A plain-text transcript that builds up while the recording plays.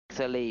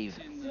to leave.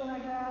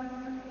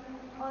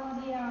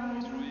 On the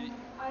ice,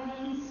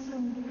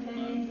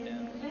 Claeys,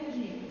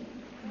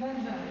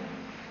 Belgium.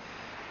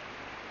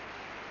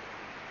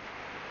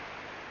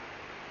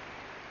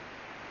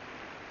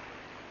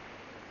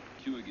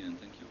 Cue again,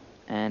 thank you.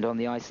 And on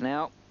the ice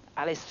now,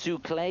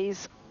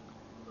 Claeys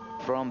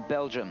from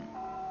Belgium.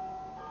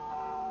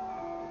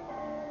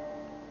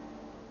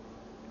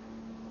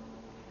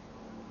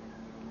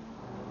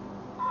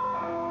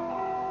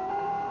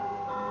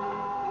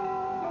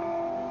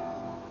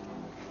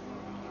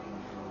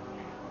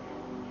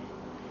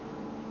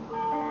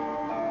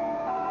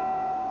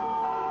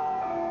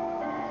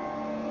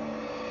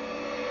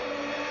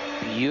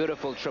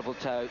 Beautiful triple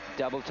toe,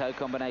 double toe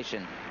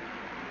combination.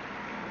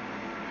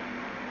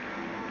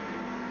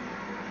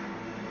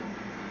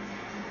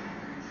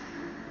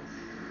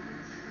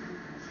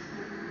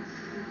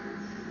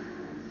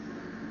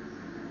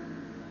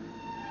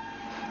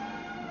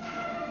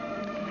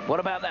 What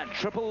about that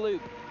triple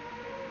loop?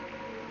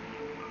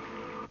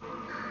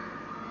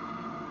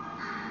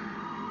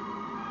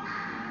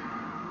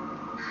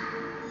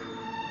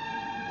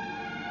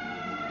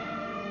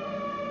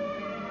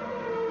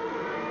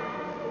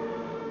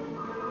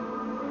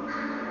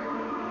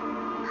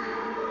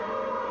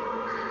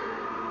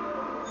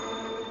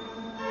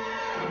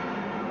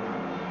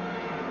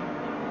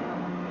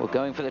 Well,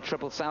 going for the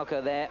triple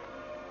salchow there.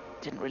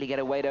 Didn't really get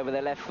a weight over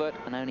the left foot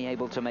and only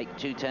able to make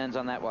 2 turns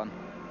on that one.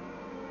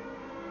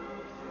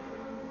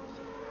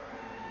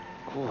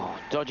 Ooh,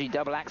 dodgy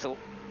double axel,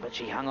 but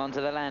she hung on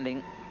to the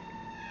landing.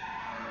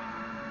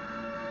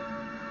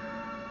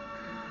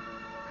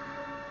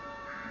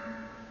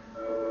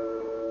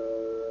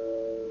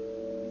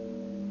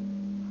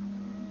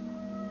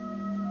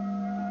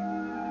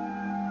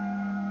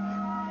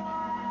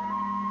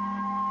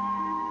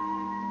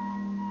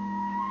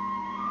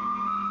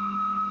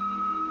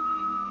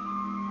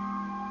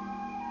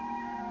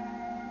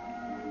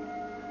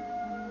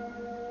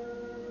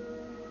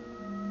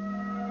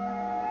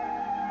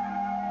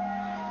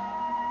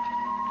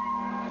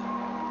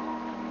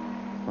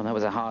 Well, that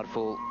was a hard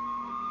fall.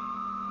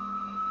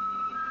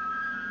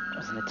 It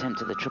was an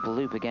attempt at the triple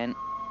loop again.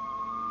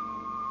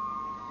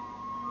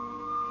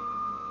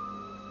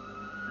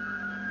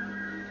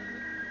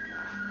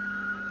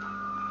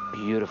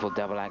 Beautiful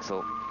double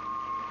axel.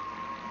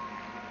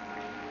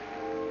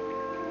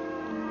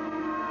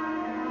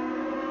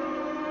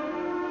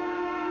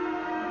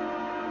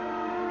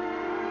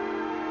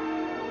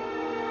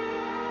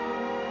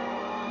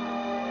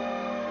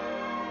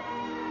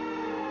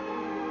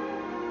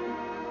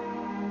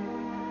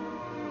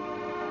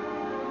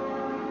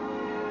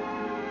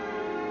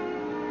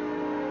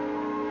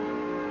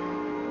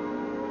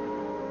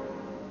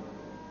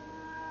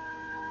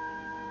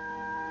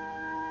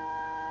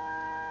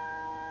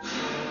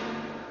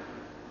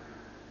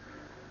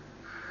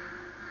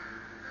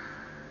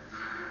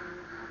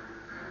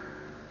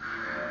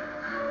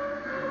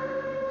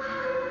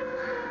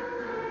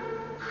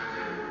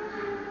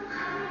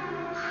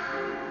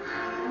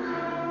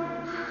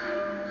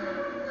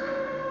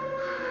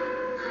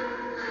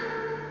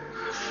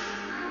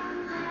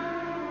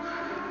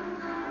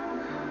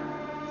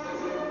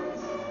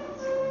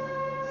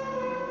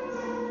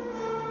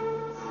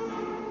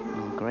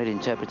 Great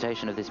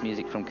interpretation of this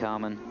music from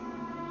Carmen.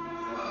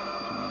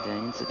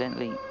 And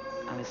incidentally,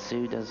 Alice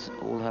Su does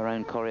all her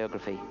own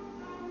choreography.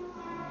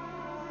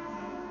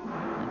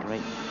 A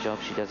great job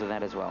she does of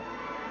that as well.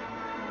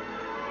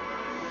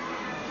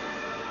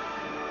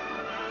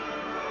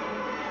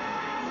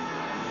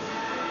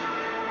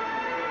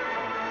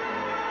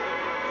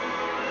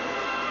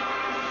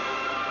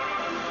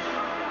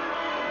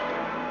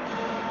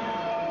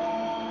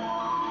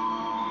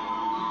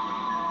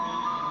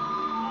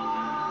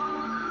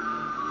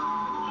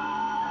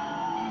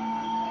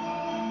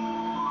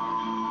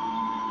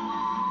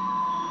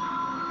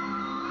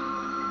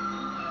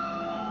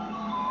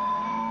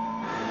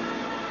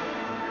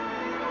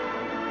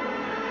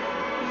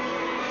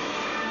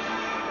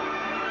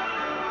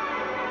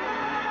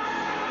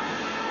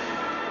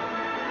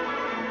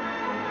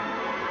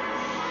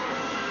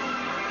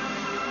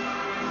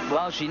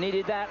 Well, she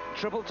needed that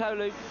triple toe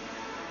loop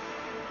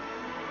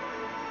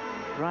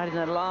right in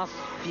the last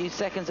few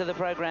seconds of the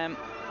program.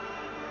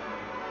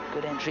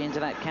 Good entry into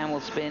that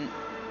camel spin.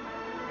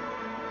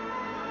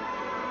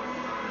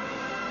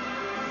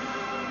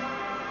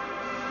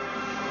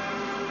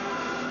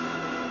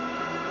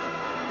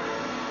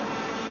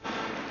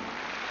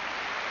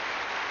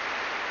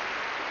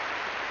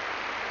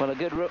 Well, a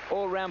good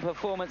all-round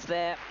performance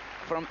there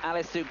from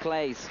Alice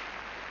Claeys.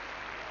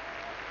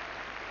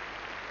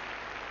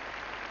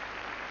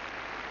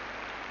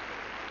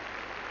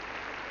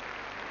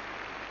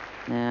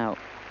 Now,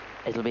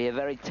 it'll be a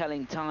very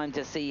telling time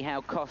to see how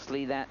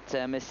costly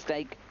that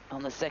mistake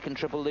on the second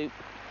triple loop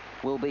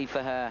will be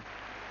for her.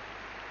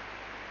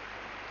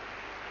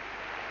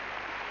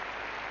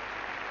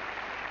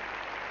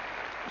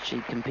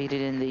 She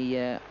competed in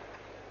the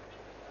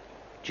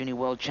Junior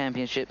World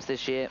Championships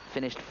this year,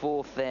 finished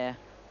 4th there.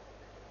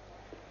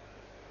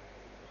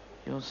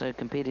 She also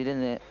competed in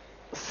the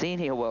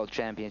Senior World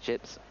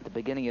Championships at the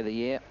beginning of the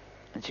year,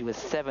 and she was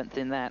 7th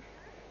in that.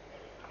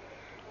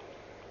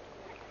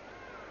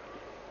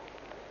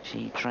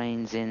 She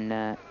trains in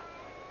the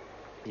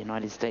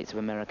United States of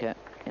America,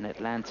 in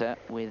Atlanta,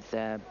 with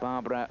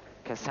Barbara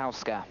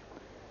Kasowska,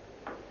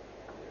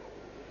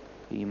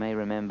 who you may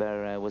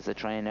remember was the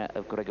trainer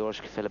of Grzegorz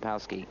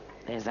Filipowski.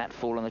 There's that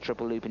fall on the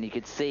triple loop, and you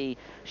could see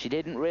she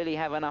didn't really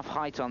have enough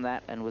height on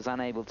that and was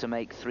unable to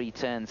make 3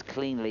 turns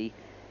cleanly,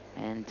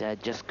 and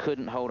just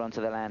couldn't hold on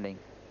to the landing.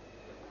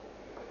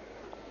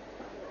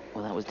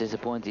 Well, that was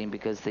disappointing,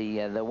 because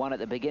the one at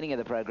the beginning of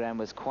the program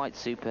was quite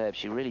superb.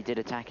 She really did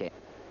attack it.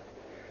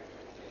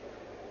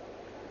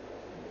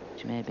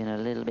 She may have been a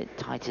little bit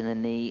tight in the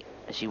knee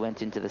as she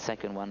went into the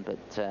second one,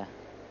 but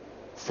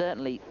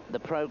certainly the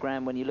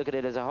program, when you look at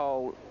it as a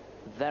whole,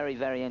 very,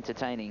 very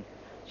entertaining.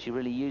 She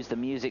really used the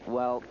music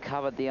well,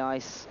 covered the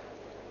ice,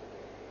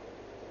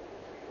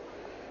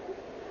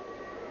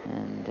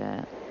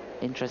 and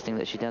interesting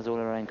that she does all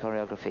her own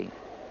choreography.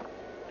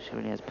 She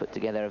really has put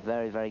together a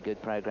very, very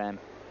good program.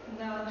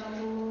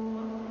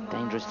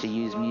 Dangerous to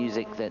use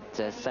music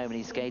that so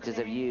many skaters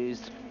have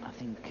used, I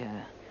think,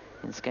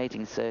 in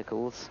skating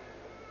circles.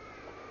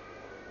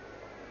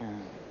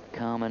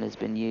 Carmen has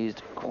been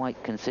used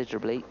quite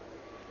considerably.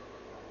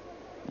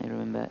 I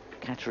remember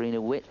Katarina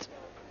Witt,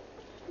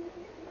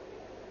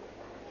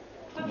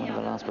 in one of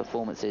the last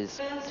performances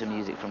to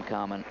music from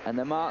Carmen. And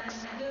the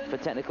marks for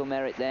technical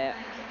merit there,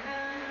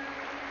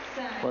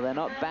 well, they're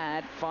not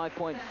bad.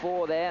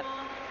 5.4 there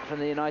from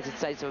the United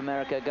States of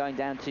America, going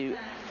down to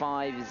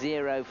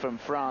 5-0 from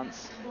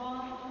France.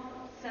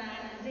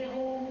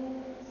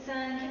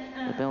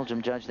 The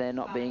Belgium judge there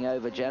not being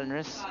over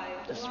generous,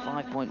 just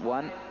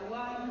 5.1.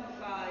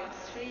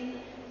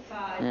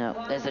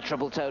 Now, there's the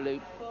triple toe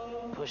loop,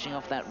 pushing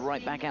off that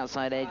right back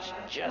outside edge,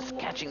 just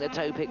catching the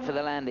toe pick for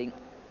the landing.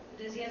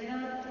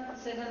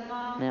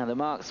 Now, the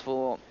marks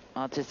for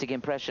artistic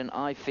impression,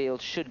 I feel,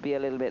 should be a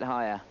little bit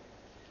higher.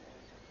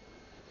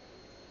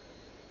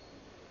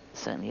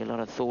 Certainly a lot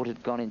of thought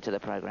had gone into the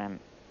program,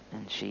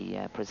 and she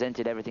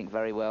presented everything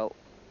very well.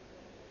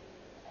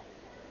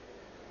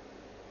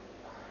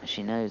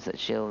 She knows that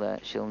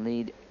she'll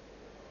need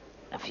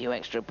a few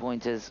extra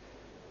pointers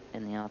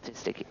in the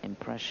artistic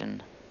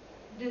impression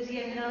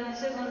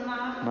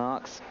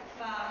marks,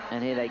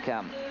 and here they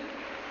come.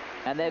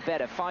 And they're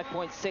better.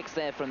 5.6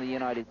 there from the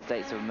United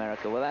States of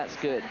America. Well, that's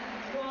good.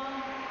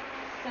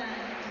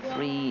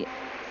 3,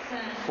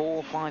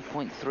 4,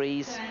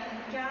 5.3s.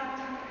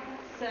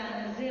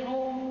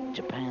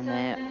 Japan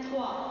there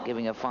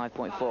giving a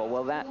 5.4.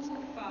 Well, that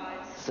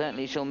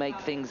certainly shall make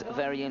things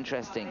very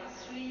interesting.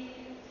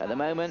 At the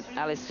moment,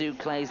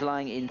 Claeys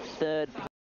lying in 3rd place.